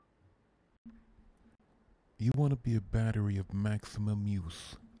You want to be a battery of maximum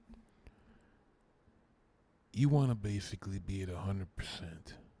use. You want to basically be at 100%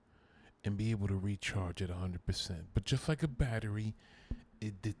 and be able to recharge at 100%. But just like a battery,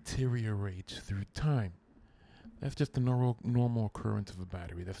 it deteriorates through time. That's just the normal occurrence of a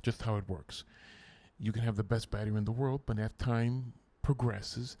battery. That's just how it works. You can have the best battery in the world, but as time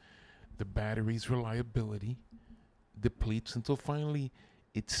progresses, the battery's reliability depletes until finally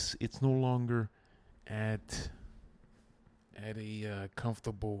it's no longer at a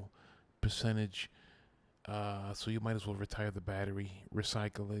comfortable percentage. So you might as well retire the battery,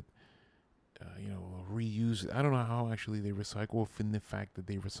 recycle it, reuse it. I don't know how actually they recycle, or if in the fact that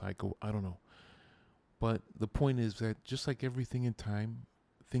they recycle, I don't know. But the point is that just like everything in time,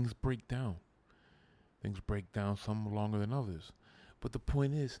 things break down. Things break down, some longer than others. But the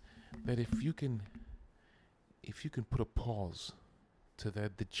point is that if you can put a pause to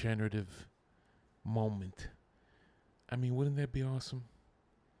that degenerative moment, I mean, wouldn't that be awesome?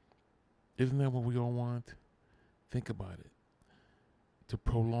 Isn't that what we all want? Think about it. To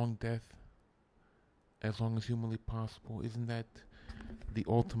prolong death as long as humanly possible, isn't that the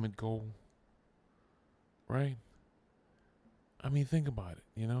ultimate goal? Right? I mean, think about it.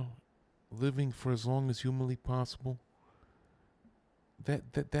 Living for as long as humanly possible.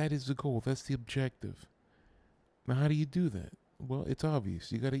 That is the goal. That's the objective. Now, how do you do that? Well, it's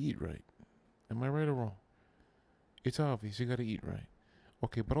obvious. You got to eat right. Am I right or wrong? It's obvious. You got to eat right.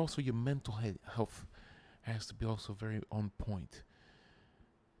 Okay, but also your mental health has to be also very on point.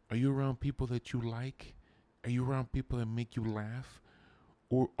 Are you around people that you like? Are you around people that make you laugh?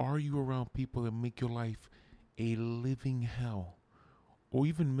 Or are you around people that make your life a living hell? Or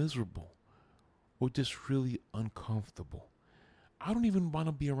even miserable? Or just really uncomfortable? I don't even want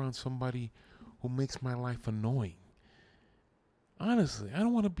to be around somebody who makes my life annoying. Honestly, I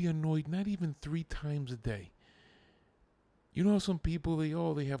don't want to be annoyed not even 3 times a day. You know, some people,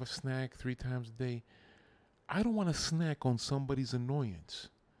 they have a snack 3 times a day. I don't want to snack on somebody's annoyance.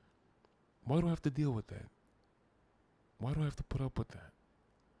 Why do I have to deal with that? Why do I have to put up with that?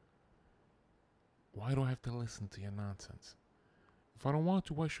 Why do I have to listen to your nonsense? If I don't want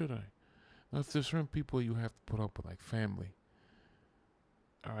to, why should I? Now, if there's certain people you have to put up with, like family,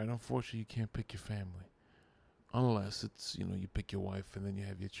 all right, unfortunately, you can't pick your family. Unless it's, you pick your wife and then you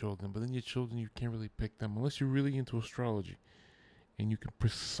have your children. But then your children, you can't really pick them unless you're really into astrology. And you can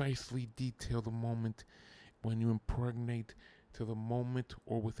precisely detail the moment when you impregnate to the moment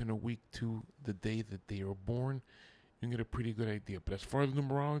or within a week to the day that they are born. You can get a pretty good idea. But as far as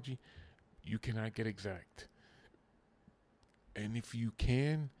numerology, you cannot get exact. And if you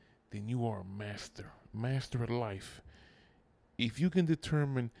can, then you are a master. Master at life. If you can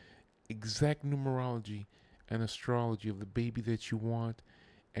determine exact numerology and astrology of the baby that you want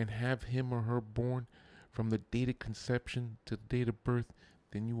and have him or her born from the date of conception to the date of birth,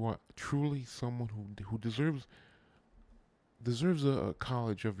 then you are truly someone who deserves a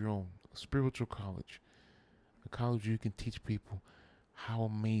college of your own, a spiritual college, a college where you can teach people how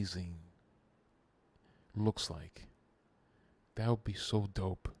amazing looks like. That would be so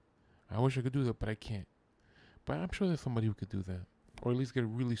dope. I wish I could do that, but I can't. But I'm sure there's somebody who could do that, or at least get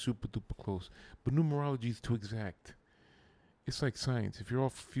really super duper close. But numerology is too exact. It's like science. If you're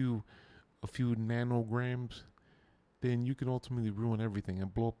off a few nanograms, then you can ultimately ruin everything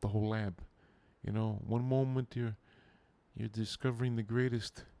and blow up the whole lab. One moment you're discovering the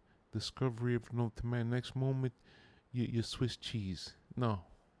greatest discovery of known to man. Next moment, you're Swiss cheese. No,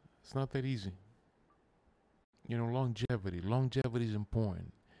 it's not that easy. Longevity. Longevity is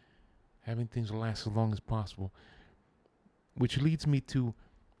important. Having things last as long as possible. Which leads me to,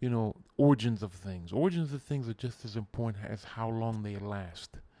 origins of things. Origins of things are just as important as how long they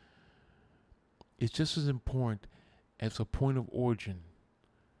last. It's just as important as a point of origin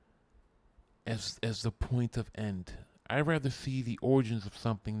as the point of end. I rather see the origins of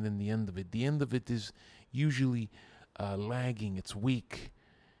something than the end of it. The end of it is usually lagging. It's weak.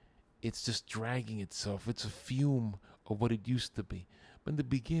 It's just dragging itself. It's a fume of what it used to be. But in the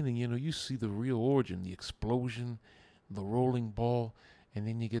beginning, you see the real origin, the explosion, the rolling ball, and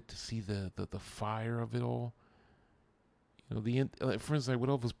then you get to see the fire of it all. For instance, like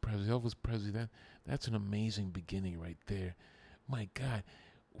with Elvis Presley, that's an amazing beginning right there. My God,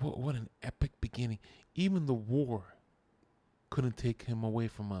 what an epic beginning. Even the war couldn't take him away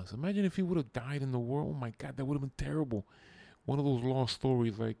from us. Imagine if he would have died in the war. Oh my God, that would have been terrible. One of those lost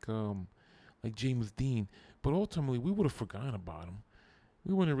stories like James Dean. But ultimately, we would have forgotten about him.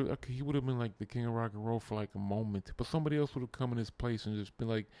 We wouldn't really, okay, he would have been like the king of rock and roll for like a moment, but somebody else would have come in his place and just been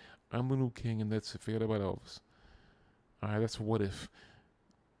like, I'm the new king, and that's it. Forget about Elvis. All right, that's what if.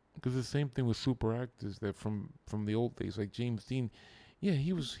 Because the same thing with super actors that from the old days, like James Dean. Yeah,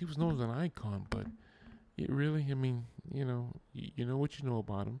 he was known as an icon, but really, I mean, you know what you know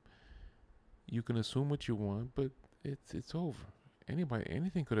about him. You can assume what you want, but it's over.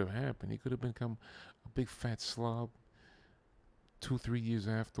 Anything could have happened. He could have become a big fat slob 2, 3 years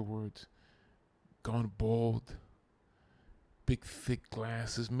afterwards, gone bald, big thick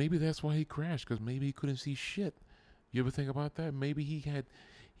glasses. Maybe that's why he crashed, because maybe he couldn't see shit. You ever think about that? Maybe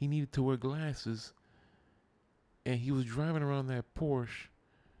he needed to wear glasses, and he was driving around that Porsche,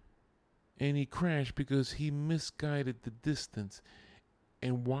 and he crashed because he misguided the distance.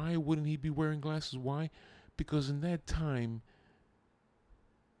 And why wouldn't he be wearing glasses? Why? Because in that time,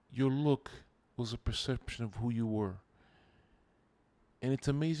 your look was a perception of who you were. And it's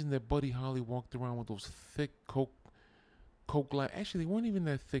amazing that Buddy Holly walked around with those thick Coke glass. Actually, they weren't even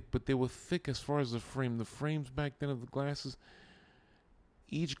that thick, but they were thick as far as the frame. The frames back then of the glasses,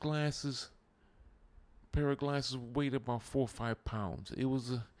 each pair of glasses weighed about 4 or 5 pounds. It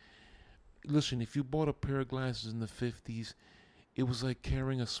was listen, if you bought a pair of glasses in the 50s, it was like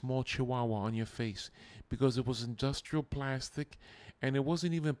carrying a small chihuahua on your face, because it was industrial plastic, and it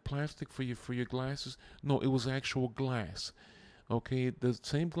wasn't even plastic for your glasses. No, it was actual glass. Okay, the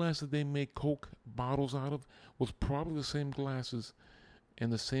same glass that they make Coke bottles out of was probably the same glasses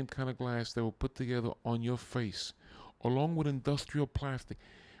and the same kind of glass that were put together on your face, along with industrial plastic.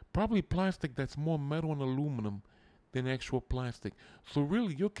 Probably plastic that's more metal and aluminum than actual plastic. So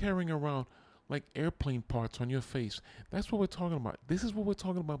really, you're carrying around like airplane parts on your face. That's what we're talking about. This is what we're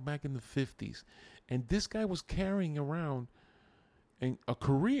talking about back in the 50s. And this guy was carrying around a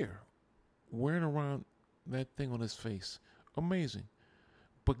career wearing around that thing on his face. Amazing.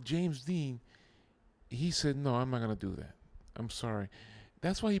 But James Dean, he said, no, I'm not going to do that. I'm sorry.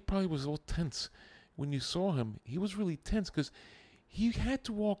 That's why he probably was all tense. When you saw him, he was really tense because he had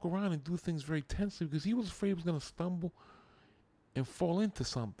to walk around and do things very tensely because he was afraid he was going to stumble and fall into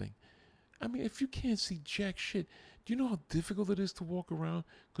something. I mean, if you can't see jack shit, do you know how difficult it is to walk around?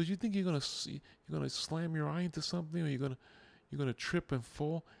 Because you think you're gonna slam your eye into something, or you're gonna trip and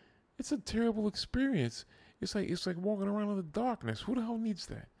fall. It's a terrible experience. It's like walking around in the darkness. Who the hell needs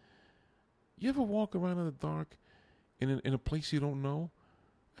that? You ever walk around in the dark in a place you don't know?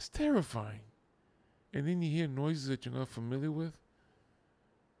 It's terrifying. And then you hear noises that you're not familiar with.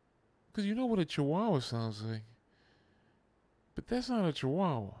 Because you know what a chihuahua sounds like. But that's not a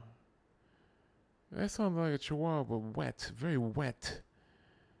chihuahua. That sounds like a chihuahua, but wet, very wet.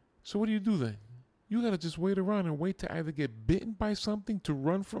 So what do you do then? You gotta just wait around and wait to either get bitten by something to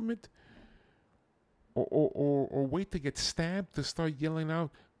run from it, or wait to get stabbed to start yelling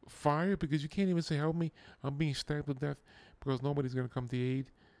out fire, because you can't even say, help me, I'm being stabbed to death, because nobody's gonna come to your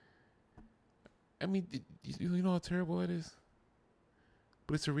aid. I mean, you know how terrible that is?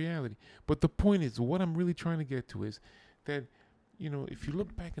 But it's a reality. But the point is, what I'm really trying to get to is that, if you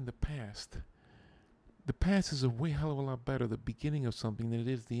look back in the past is a way hell of a lot better the beginning of something than it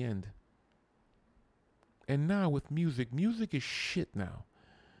is the end. And now with music is shit now.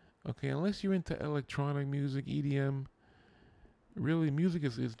 Okay, unless you're into electronic music, EDM, really music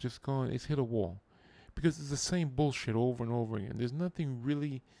is just gone, it's hit a wall. Because it's the same bullshit over and over again. There's nothing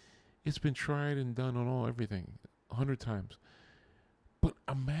really, it's been tried and done on everything 100 times. But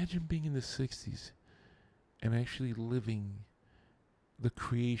imagine being in the 60s and actually living the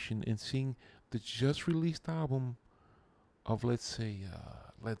creation and seeing the just released album of, let's say,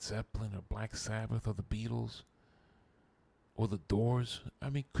 Led Zeppelin or Black Sabbath or the Beatles or the Doors. I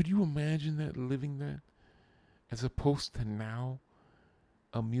mean, could you imagine that, living that? As opposed to now,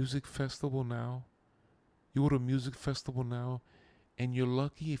 a music festival now. You go to a music festival now, and you're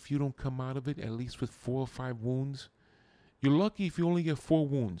lucky if you don't come out of it at least with 4 or 5 wounds. You're lucky if you only get 4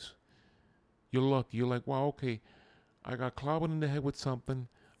 wounds. You're lucky. You're like, wow, okay, I got clobbered in the head with something.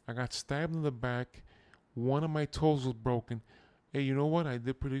 I got stabbed in the back. One of my toes was broken. Hey, you know what? I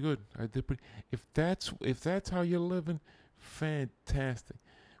did pretty good. If that's how you're living, fantastic.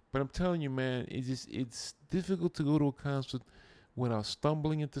 But I'm telling you, man, it's difficult to go to a concert without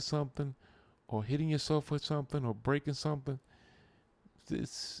stumbling into something, or hitting yourself with something, or breaking something.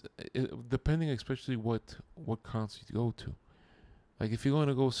 Depending, especially what concert you go to. Like if you're going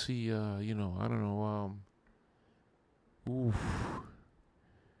to go see, I don't know, I don't know.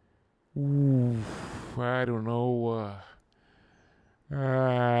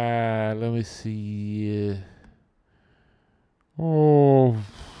 Let me see. Oh,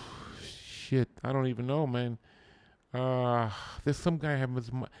 shit. I don't even know, man. There's some guy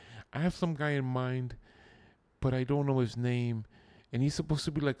I have some guy in mind, but I don't know his name. And he's supposed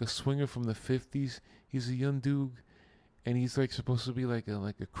to be like a swinger from the 50s. He's a young dude. and he's like supposed to be like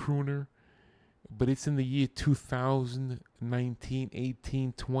a crooner, but it's in the year 2019,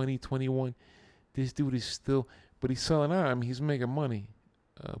 18, 20, 21. This dude is still, but he's selling out. I mean, he's making money.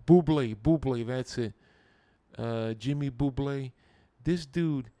 Buble, that's it. Jimmy Buble. This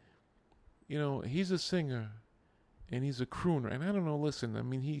dude, he's a singer and he's a crooner. And I don't know, listen, I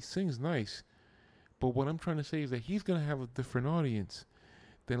mean, he sings nice. But what I'm trying to say is that he's going to have a different audience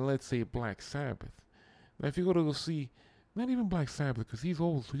than, let's say, Black Sabbath. Now, if you go to go see, not even Black Sabbath, because he's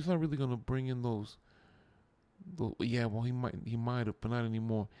old, so he's not really going to bring in those. Yeah, well, he might have, but not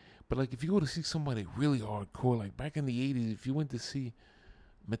anymore. But like, if you go to see somebody really hardcore, like back in the '80s, if you went to see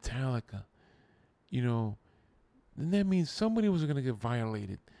Metallica, then that means somebody was going to get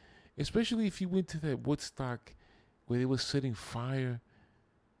violated. Especially if you went to that Woodstock where they were setting fire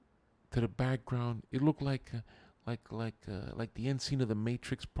to the background. It looked like the end scene of The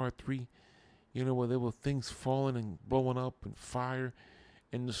Matrix Part 3. Where there were things falling and blowing up and fire,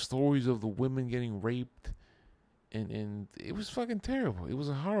 and the stories of the women getting raped, and it was fucking terrible. It was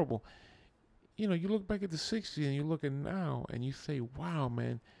a horrible. You look back at the '60s and you look at now and you say, wow,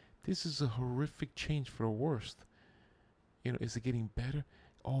 man, this is a horrific change for the worst. Is it getting better?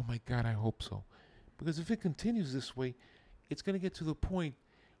 Oh my God, I hope so. Because if it continues this way, it's going to get to the point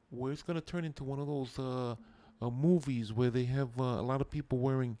where it's going to turn into one of those movies where they have a lot of people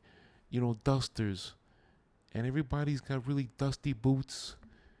wearing, dusters. And everybody's got really dusty boots.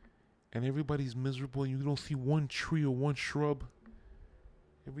 And everybody's miserable. And you don't see one tree or one shrub.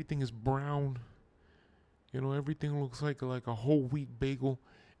 Everything is brown. Everything looks like a whole wheat bagel.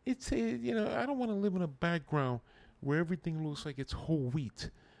 I don't want to live in a background where everything looks like it's whole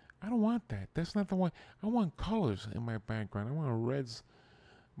wheat. I don't want that. That's not the one. I want colors in my background. I want reds,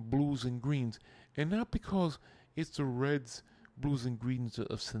 blues, and greens. And not because it's the reds, blues, and greens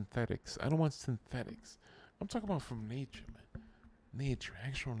of synthetics. I don't want synthetics. I'm talking about from nature, man. Nature,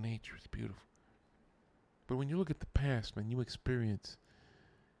 actual nature is beautiful. But when you look at the past, man, you experience,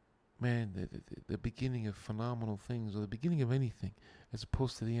 man, the beginning of phenomenal things, or the beginning of anything, as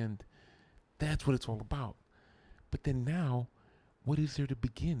opposed to the end. That's what it's all about. But then now, what is there to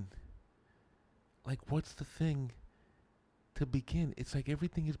begin? Like, what's the thing to begin? It's like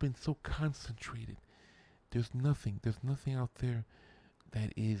everything has been so concentrated. There's nothing out there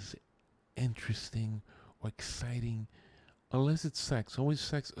that is interesting or exciting, unless it's sex. Always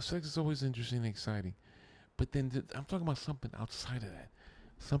sex. Sex is always interesting and exciting. But then I'm talking about something outside of that.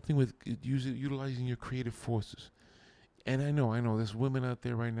 Something with utilizing your creative forces. And I know, there's women out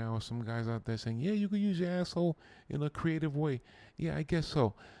there right now, or some guys out there saying, yeah, you can use your asshole in a creative way. Yeah, I guess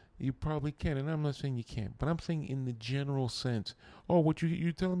so. You probably can, and I'm not saying you can't, but I'm saying in the general sense. Oh, what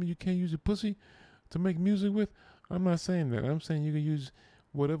you telling me you can't use your pussy to make music with? I'm not saying that. I'm saying you can use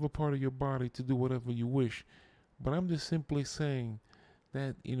whatever part of your body to do whatever you wish. But I'm just simply saying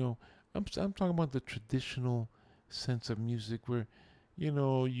that, I'm talking about the traditional sense of music where,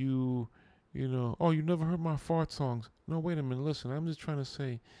 oh, you never heard my fart songs. No, wait a minute, listen, I'm just trying to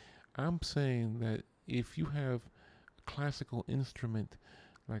say, I'm saying that if you have a classical instrument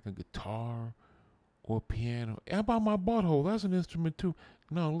like a guitar or a piano, how about my butthole? That's an instrument too.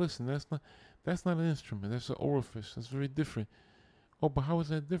 No, listen, that's not an instrument. That's an orifice. That's very different. Oh, but how is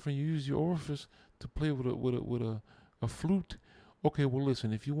that different? You use your orifice to play with a flute. Okay, well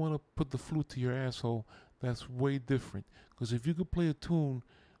listen, if you want to put the flute to your asshole, that's way different. Because if you could play a tune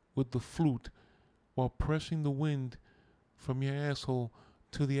with the flute while pressing the wind from your asshole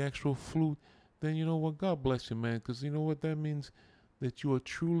to the actual flute, then you know what? God bless you, man. Because you know what that means? That you are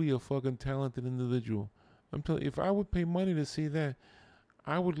truly a fucking talented individual. I'm telling you, if I would pay money to see that,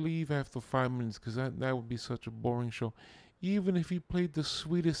 I would leave after 5 minutes because that would be such a boring show. Even if he played the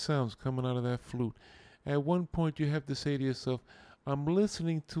sweetest sounds coming out of that flute, at one point you have to say to yourself, I'm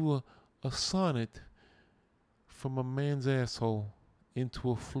listening to a sonnet from a man's asshole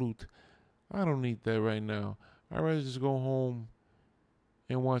into a flute. I don't need that right now. I'd rather just go home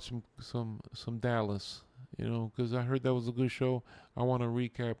and watch some Dallas, because I heard that was a good show. I want to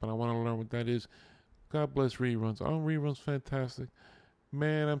recap and I want to learn what that is. God bless reruns. Aren't reruns fantastic?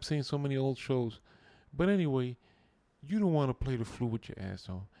 Man, I'm seeing so many old shows. But anyway, you don't want to play the flute with your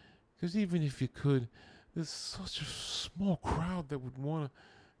asshole. Because even if you could, there's such a small crowd that would want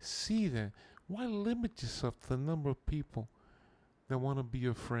to see that. Why limit yourself to the number of people that want to be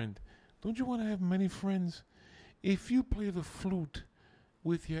your friend? Don't you want to have many friends? If you play the flute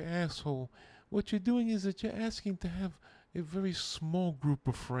with your asshole, what you're doing is that you're asking to have a very small group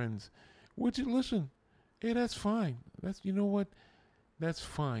of friends. Would you listen? Hey, that's fine. You know what? That's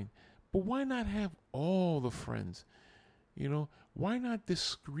fine. But why not have all the friends? Why not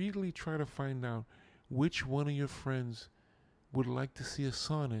discreetly try to find out which one of your friends would like to see a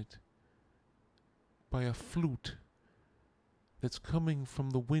sonnet by a flute that's coming from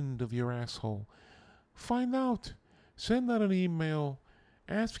the wind of your asshole? Find out. Send out an email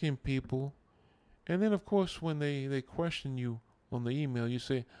asking people. And then, of course, when they question you on the email, you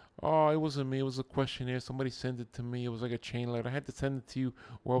say, oh, it wasn't me. It was a questionnaire. Somebody sent it to me. It was like a chain letter. I had to send it to you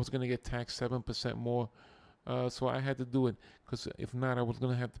or I was going to get taxed 7% more. So I had to do it because if not, I was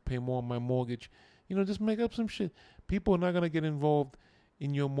going to have to pay more on my mortgage. Just make up some shit. People are not going to get involved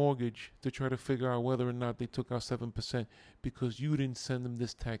in your mortgage to try to figure out whether or not they took out 7% because you didn't send them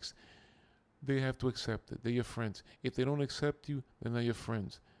this text. They have to accept it. They're your friends. If they don't accept you, then they're your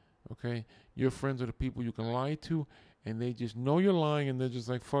friends. Okay? Your friends are the people you can lie to, and they just know you're lying, and they're just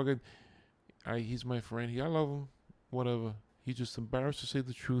like, fuck it. He's my friend. I love him. Whatever. He's just embarrassed to say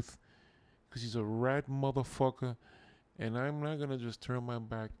the truth because he's a rat motherfucker, and I'm not going to just turn my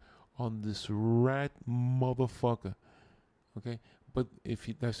back on this rat motherfucker. Okay? But if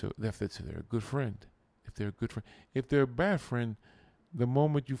they're a good friend. If they're a good friend. If they're a bad friend, the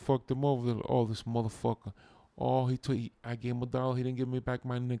moment you fucked them over, this motherfucker. Oh, I gave him $1. He didn't give me back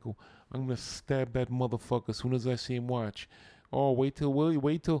my nickel. I'm gonna stab that motherfucker as soon as I see him. Watch. Oh, wait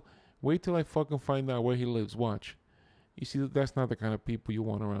till I fucking find out where he lives. Watch. You see, that's not the kind of people you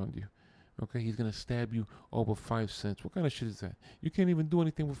want around you. Okay, he's gonna stab you over 5 cents. What kind of shit is that? You can't even do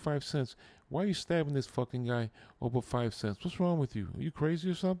anything with 5 cents. Why are you stabbing this fucking guy over 5 cents? What's wrong with you? Are you crazy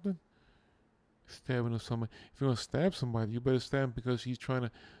or something? Stabbing somebody. If you're gonna stab somebody, you better stab him because he's trying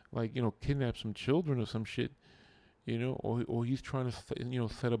to, kidnap some children or some shit, or he's trying to,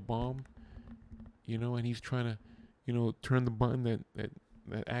 set a bomb, and he's trying to, turn the button that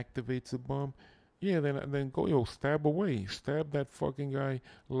activates the bomb. Yeah, then go, stab away, stab that fucking guy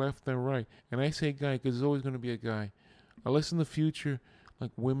left and right. And I say guy because there's always gonna be a guy, unless in the future,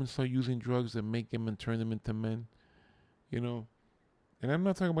 like women start using drugs that make them and turn them into men, And I'm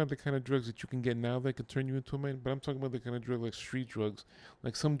not talking about the kind of drugs that you can get now that can turn you into a man, but I'm talking about the kind of drug like street drugs.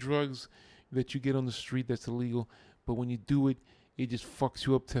 Like some drugs that you get on the street that's illegal, but when you do it, it just fucks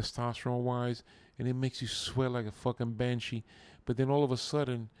you up testosterone-wise, and it makes you sweat like a fucking banshee. But then all of a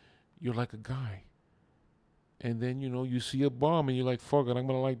sudden, you're like a guy. And then, you see a bomb, and you're like, fuck it, I'm going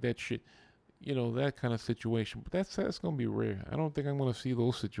to like that shit. That kind of situation. But that's going to be rare. I don't think I'm going to see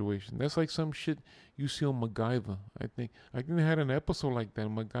those situations. That's like some shit you see on MacGyver. I think they had an episode like that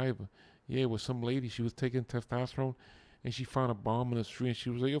on MacGyver. Yeah, with some lady, she was taking testosterone, and she found a bomb in the street, and she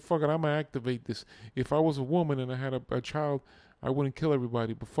was like, yo, fuck it, I'm going to activate this. If I was a woman and I had a child, I wouldn't kill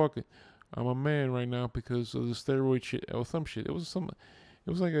everybody, but fuck it. I'm a man right now because of the steroid shit, or some shit. It was like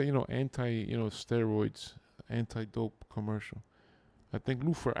a, steroids, anti-dope commercial. I think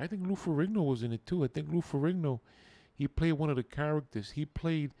Lou Ferrigno was in it too. I think Lou Ferrigno, he played one of the characters. He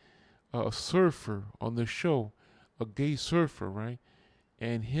played a surfer on the show, a gay surfer, right?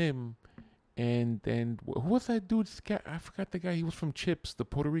 And him, and who was that dude? I forgot the guy. He was from Chips, the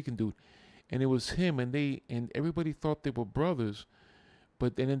Puerto Rican dude. And it was him, and everybody thought they were brothers.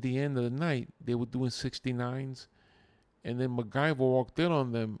 But then at the end of the night, they were doing 69s. And then MacGyver walked in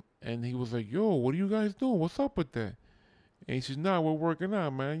on them, and he was like, yo, what are you guys doing? What's up with that? And he says, nah, we're working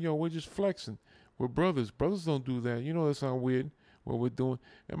out, man. Yo, we're just flexing. We're brothers. Brothers don't do that. That sounds weird, what we're doing.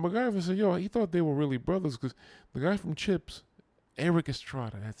 And MacGyver said, yo, he thought they were really brothers because the guy from Chips, Eric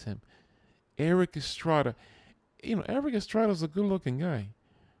Estrada, that's him. Eric Estrada. Eric Estrada's a good-looking guy.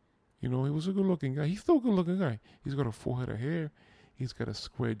 He was a good-looking guy. He's still a good-looking guy. He's got a full head of hair. He's got a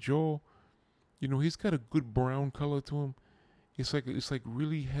square jaw. He's got a good brown color to him. It's like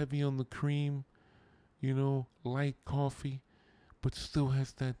really heavy on the cream. Light coffee, but still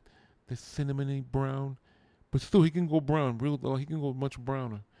has that cinnamony brown. But still, he can go brown, he can go much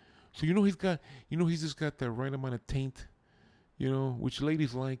browner. So he's just got that right amount of taint, which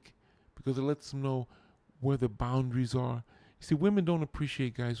ladies like because it lets them know where the boundaries are. You see, women don't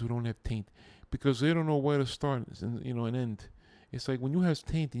appreciate guys who don't have taint because they don't know where to start and and end. It's like when you have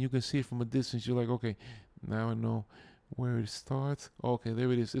taint and you can see it from a distance, you're like, okay, now I know where it starts. Okay,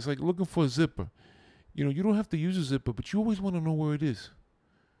 there it is. It's like looking for a zipper. You don't have to use a zipper, but you always want to know where it is.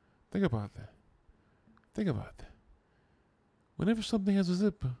 Think about that. Whenever something has a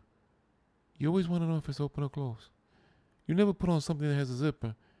zipper, you always want to know if it's open or closed. You never put on something that has a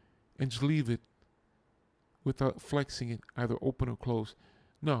zipper and just leave it without flexing it, either open or closed.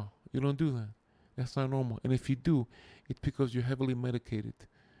 No, you don't do that. That's not normal. And if you do, it's because you're heavily medicated.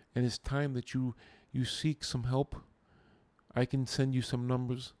 And it's time that you seek some help. I can send you some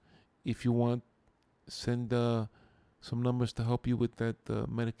numbers if you want. Send some numbers to help you with that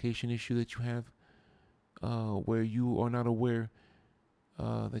medication issue that you have, where you are not aware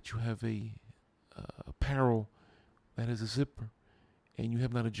that you have a apparel that has a zipper and you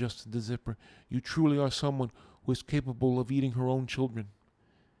have not adjusted the zipper, you truly are someone who is capable of eating her own children,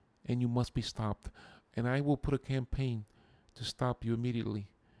 and you must be stopped. And I will put a campaign to stop you immediately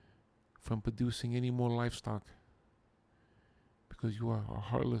from producing any more livestock, because you are a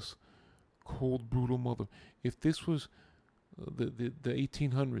heartless, cold, brutal mother. If this was the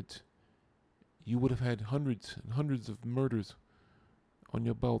 1800s, you would have had hundreds and hundreds of murders on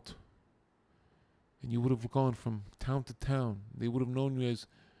your belt, and you would have gone from town to town. They would have known you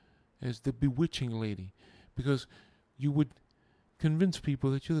as the bewitching lady, because you would convince people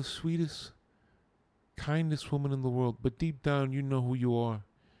that you're the sweetest, kindest woman in the world, but deep down you know who you are.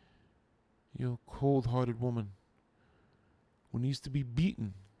 You're a cold-hearted woman who needs to be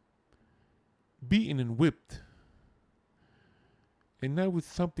beaten and whipped, and not with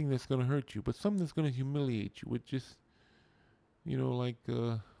something that's going to hurt you, but something that's going to humiliate you with just,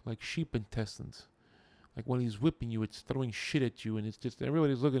 like sheep intestines. Like when he's whipping you, it's throwing shit at you, and it's just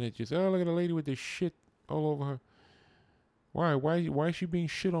everybody's looking at you. Oh, look at the lady with this shit all over her. Why is she being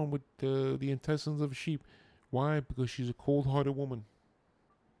shit on with the intestines of a sheep? Why? Because she's a cold-hearted woman.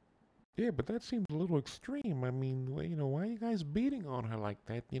 Yeah, but that seems a little extreme. I mean, why are you guys beating on her like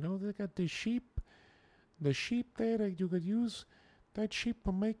that? They got the sheep there that you could use that sheep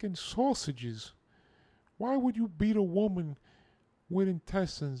for making sausages. Why would you beat a woman with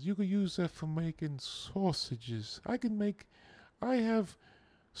intestines? You could use that for making sausages. I have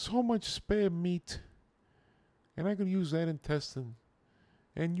so much spare meat, and I could use that intestine.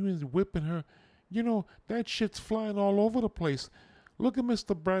 And you is whipping her. That shit's flying all over the place. Look at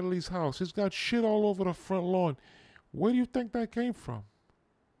Mr. Bradley's house. It's got shit all over the front lawn. Where do you think that came from?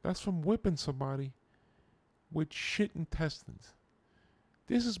 That's from whipping somebody with shit intestines.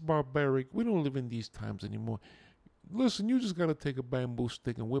 This is barbaric. We don't live in these times anymore. Listen, you just gotta take a bamboo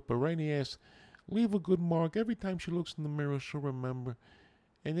stick and whip her right in the ass. Leave a good mark. Every time she looks in the mirror, she'll remember.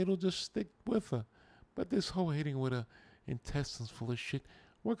 And it'll just stick with her. But this whole hitting with her intestines full of shit,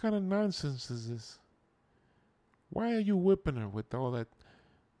 what kind of nonsense is this? Why are you whipping her with all that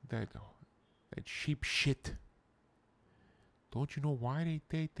sheep shit? Don't you know why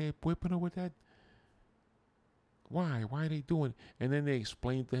they whipping her with that? Why? Why are they doing it? And then they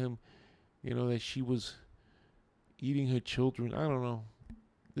explained to him, that she was eating her children. I don't know.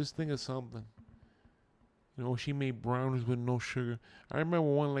 This thing is something. She made brownies with no sugar. I remember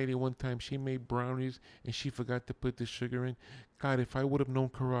one lady one time, she made brownies and she forgot to put the sugar in. God, if I would have known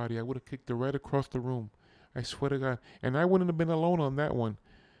karate, I would have kicked her right across the room. I swear to God. And I wouldn't have been alone on that one.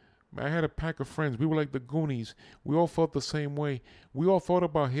 I had a pack of friends. We were like the Goonies. We all felt the same way. We all thought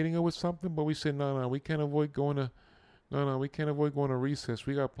about hitting her with something, but we said, no, we can't avoid going to recess.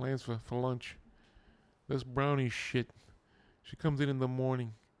 We got plans for lunch. This brownie shit. She comes in the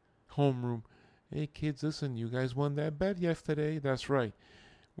morning, homeroom. Hey kids, listen, you guys won that bet yesterday. That's right.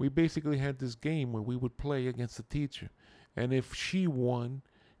 We basically had this game where we would play against the teacher. And if she won,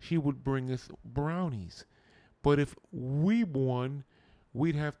 she would bring us brownies. But if we won,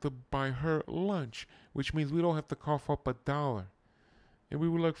 we'd have to buy her lunch, which means we don't have to cough up $1. And we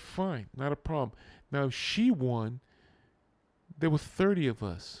were like, fine, not a problem. Now, if she won, there were 30 of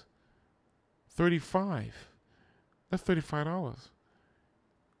us. 35. That's $35.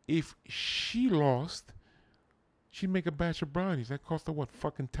 If she lost, she'd make a batch of brownies. That cost her,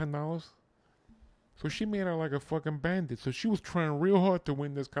 fucking $10? So she made out like a fucking bandit. So she was trying real hard to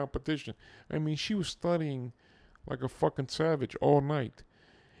win this competition. I mean, she was studying like a fucking savage all night.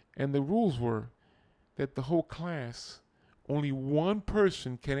 And the rules were that the whole class, only one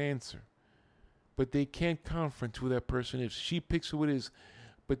person can answer. But they can't conference who that person is. She picks who it is,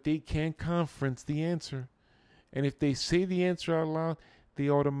 but they can't conference the answer. And if they say the answer out loud, they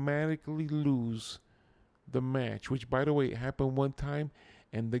automatically lose the match. Which, by the way, happened one time.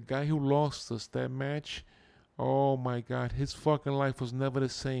 And the guy who lost us that match, oh my God, his fucking life was never the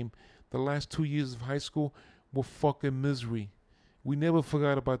same. The last 2 years of high school were fucking misery. We never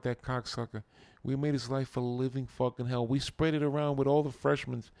forgot about that cocksucker. We made his life a living fucking hell. We spread it around with all the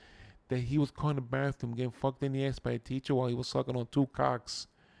freshmen that he was caught in the bathroom getting fucked in the ass by a teacher while he was sucking on 2 cocks.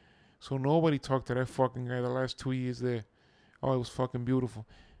 So nobody talked to that fucking guy the last 2 years there. Oh, it was fucking beautiful.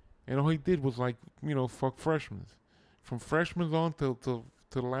 And all he did was fuck freshmen. From freshmen on till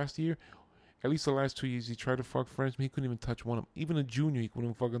the last year, at least the last 2 years, he tried to fuck freshmen. He couldn't even touch one of them. Even a junior, he couldn't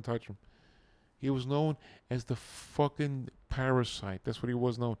even fucking touch him. He was known as the fucking parasite. That's what he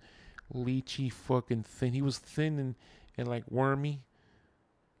was known. Leechy fucking thin. He was thin and like wormy.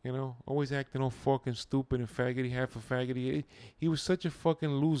 Always acting all fucking stupid and faggoty, half a faggoty. He was such a fucking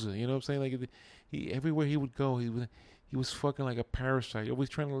loser. You know what I'm saying? Like, everywhere he would go, he was fucking like a parasite. Always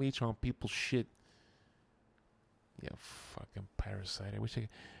trying to leech on people's shit. Yeah, fucking parasite. I wish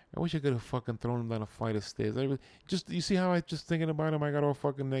I could have fucking thrown him down a flight of stairs. Just you see how I just thinking about him, I got all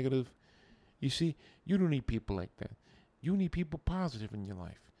fucking negative. You see, you don't need people like that. You need people positive in your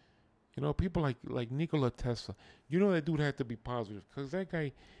life. You know, people like Nikola Tesla. You know that dude had to be positive because that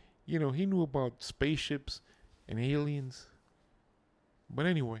guy, he knew about spaceships and aliens. But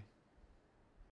anyway,